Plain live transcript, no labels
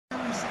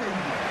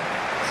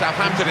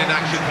Southampton in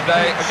action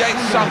today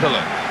against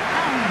Sunderland.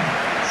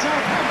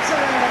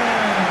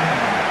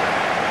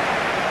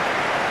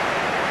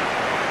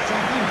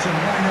 Southampton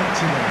line up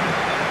today.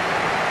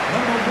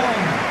 Number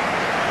 1,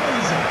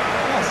 Fraser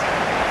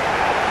Frostbite.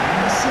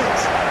 Number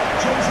 6,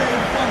 Jose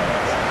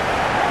Fontes.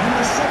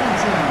 Number 17,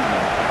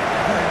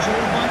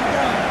 Virgil van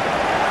Dijk.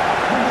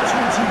 Number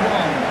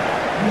 21,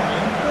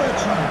 Ryan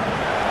Bertrand.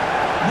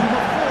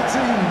 Number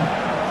 14,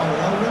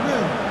 Paulo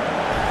Reville.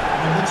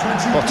 Number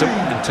 23. Bottom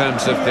in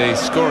terms of the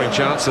scoring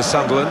chance of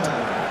Sunderland.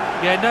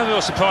 Yeah, no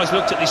real surprise.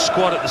 Looked at this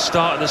squad at the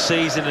start of the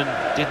season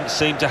and didn't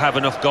seem to have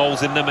enough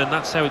goals in them, and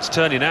that's how it's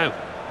turning out.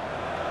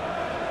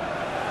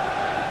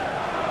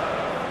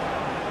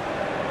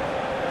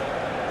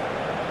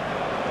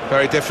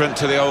 Very different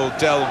to the old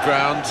Dell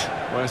ground,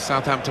 where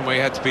Southampton, where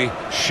you had to be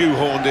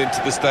shoehorned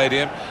into the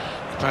stadium.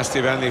 Capacity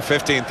of only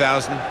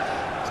 15,000.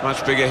 It's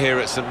much bigger here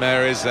at St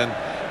Mary's, and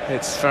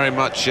it's very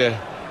much a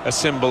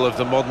symbol of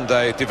the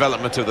modern-day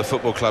development of the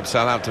football club,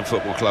 Southampton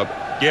Football Club.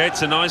 Yeah,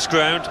 it's a nice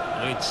ground.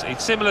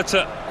 It's similar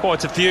to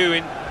quite a few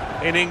in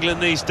England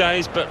these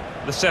days, but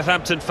the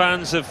Southampton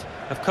fans have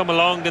come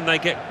along and they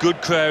get good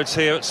crowds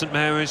here at St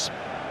Mary's.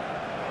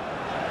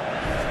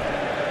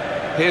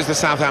 Here's the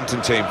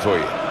Southampton team for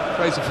you.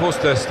 Fraser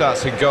Forster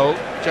starts in goal.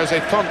 Jose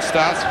Fontes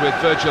starts with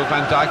Virgil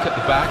van Dijk at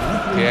the back.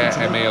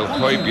 Pierre-Emile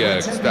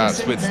Højbjerg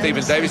starts with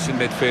Stephen Davis in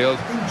midfield.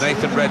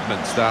 Nathan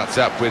Redmond starts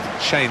up with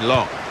Shane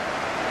Long.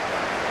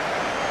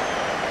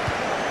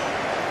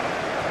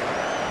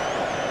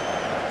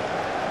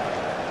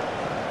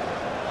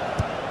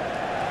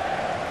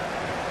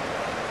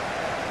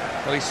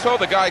 Well, he saw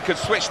the guy could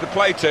switch the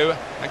play to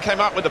and came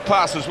up with the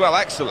pass as well.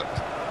 Excellent.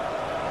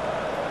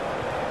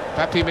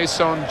 Papi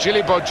Misson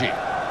Djiliboji.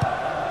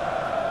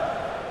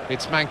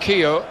 It's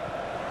Manquillo.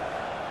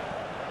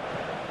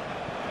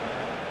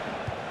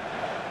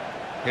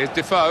 Here's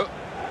Defoe.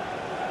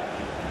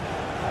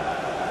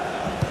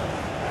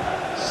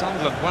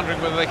 Sunderland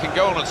wondering whether they can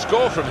go on and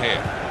score from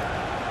here.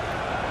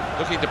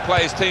 Looking to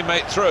play his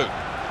teammate through.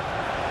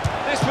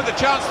 This with a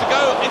chance to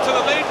go into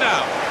the lead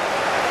now.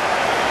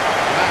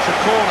 And that's a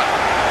corner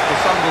for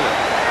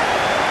Sunderland.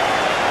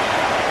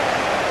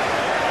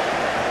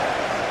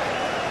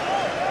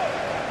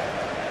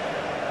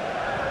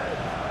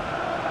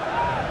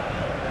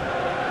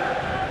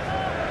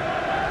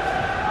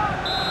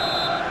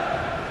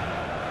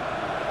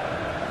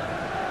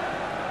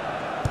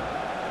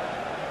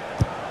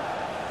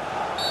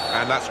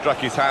 And that struck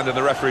his hand, and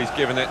the referee's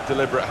given it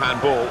deliberate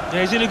handball.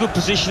 Yeah, he's in a good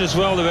position as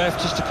well, the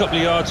ref, just a couple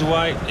of yards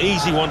away.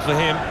 Easy one for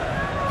him.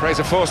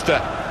 Fraser Forster,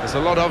 there's a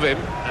lot of him,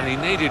 and he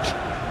needed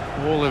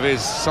all of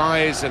his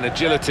size and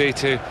agility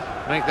to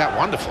make that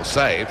wonderful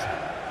save.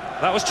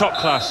 That was top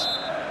class.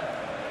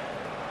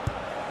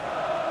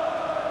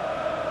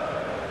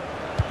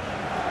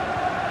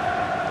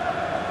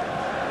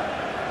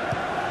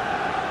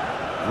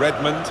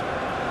 Redmond.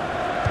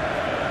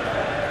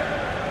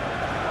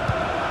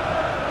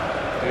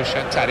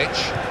 Dusan Tadic.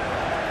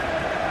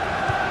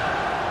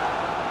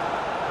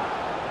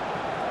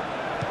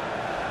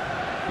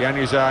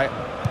 Januzaj.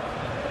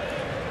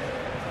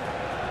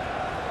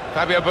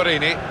 Fabio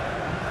Borini.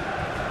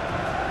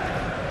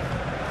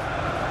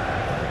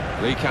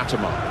 Lee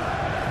Catamar.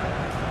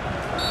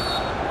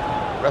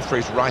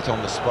 Referee's right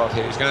on the spot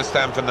here. He's going to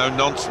stand for no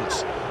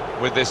nonsense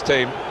with this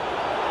team.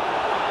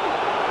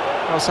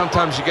 Well,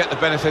 sometimes you get the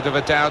benefit of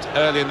a doubt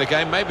early in the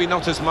game. Maybe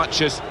not as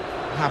much as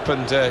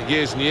happened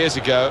years and years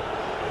ago.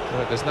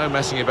 But there's no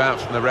messing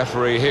about from the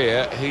referee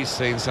here. He's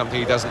seen something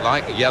he doesn't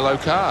like, a yellow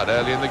card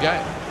early in the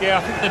game. Yeah,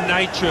 I think the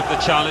nature of the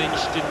challenge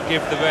didn't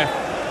give the ref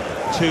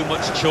too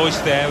much choice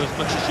there, as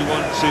much as you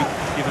want to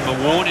give him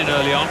a warning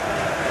early on.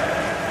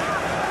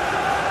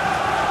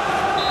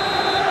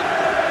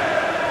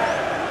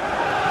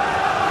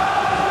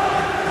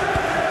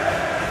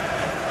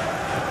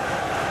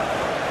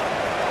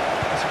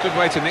 It's a good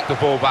way to nick the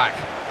ball back.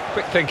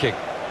 Quick thinking.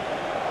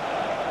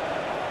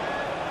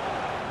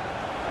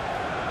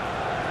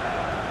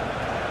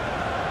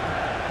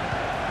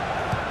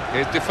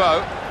 Here's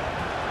Defoe.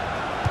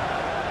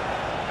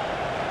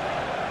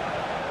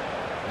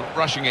 Not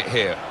rushing it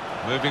here.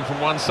 Moving from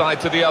one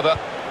side to the other.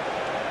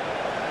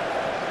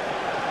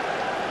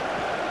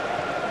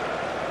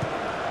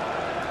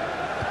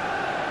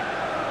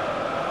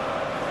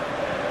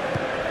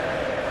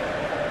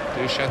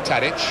 Dusan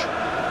Tadic.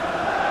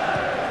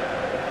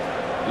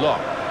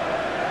 Long.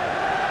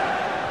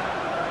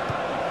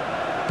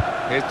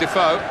 Here's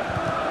Defoe.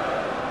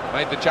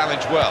 Made the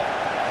challenge well.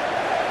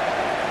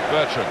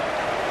 Bertrand.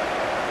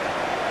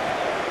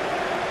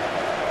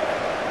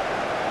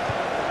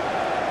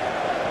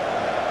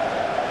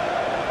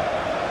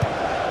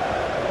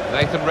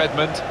 Nathan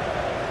Redmond.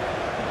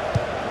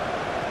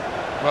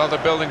 Well,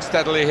 they're building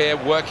steadily here,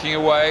 working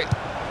away.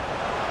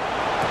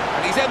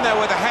 And he's in there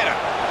with a header.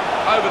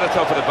 Over the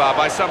top of the bar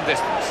by some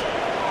distance.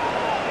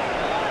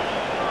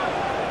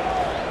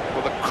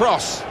 Well, the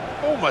cross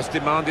almost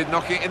demanded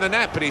knocking it in the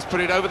net, but he's put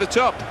it over the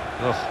top.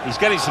 Oh, he's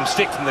getting some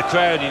stick from the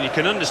crowd, and you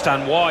can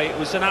understand why. It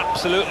was an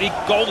absolutely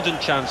golden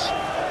chance.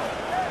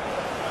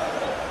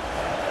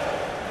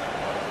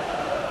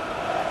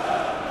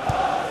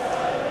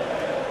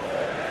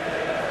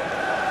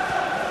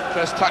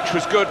 First touch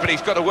was good, but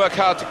he's got to work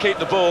hard to keep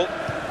the ball.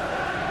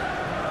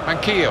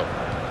 Manquillo.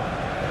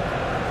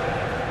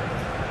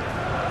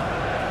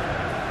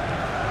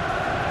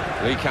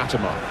 Lee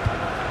Catamon.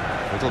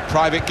 Little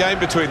private game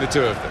between the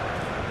two of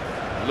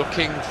them.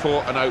 Looking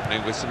for an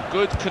opening with some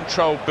good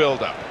controlled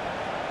build-up.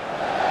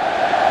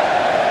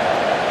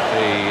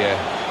 The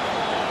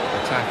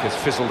attack has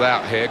fizzled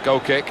out here. Goal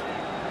kick.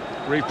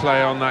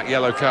 Replay on that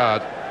yellow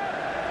card.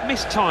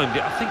 Mistimed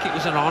it. I think it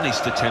was an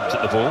honest attempt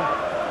at the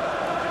ball.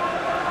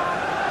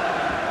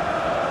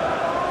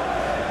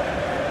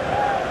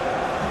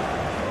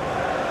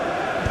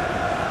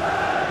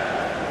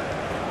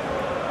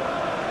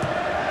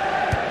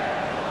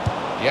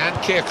 Jan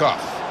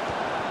Kirchhoff.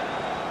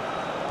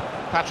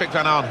 Patrick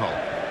van Arnholt.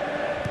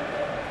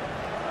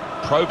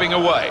 Probing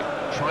away,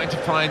 trying to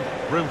find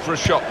room for a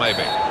shot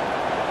maybe.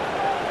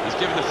 He's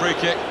given the free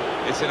kick.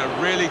 It's in a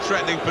really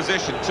threatening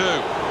position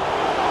too.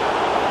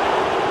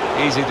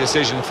 Easy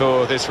decision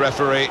for this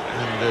referee,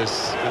 and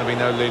there's going to be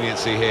no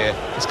leniency here.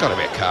 It's got to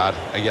be a card,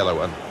 a yellow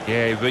one.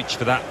 Yeah, he reached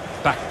for that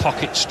back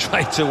pocket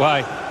straight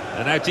away,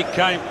 and out it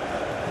came.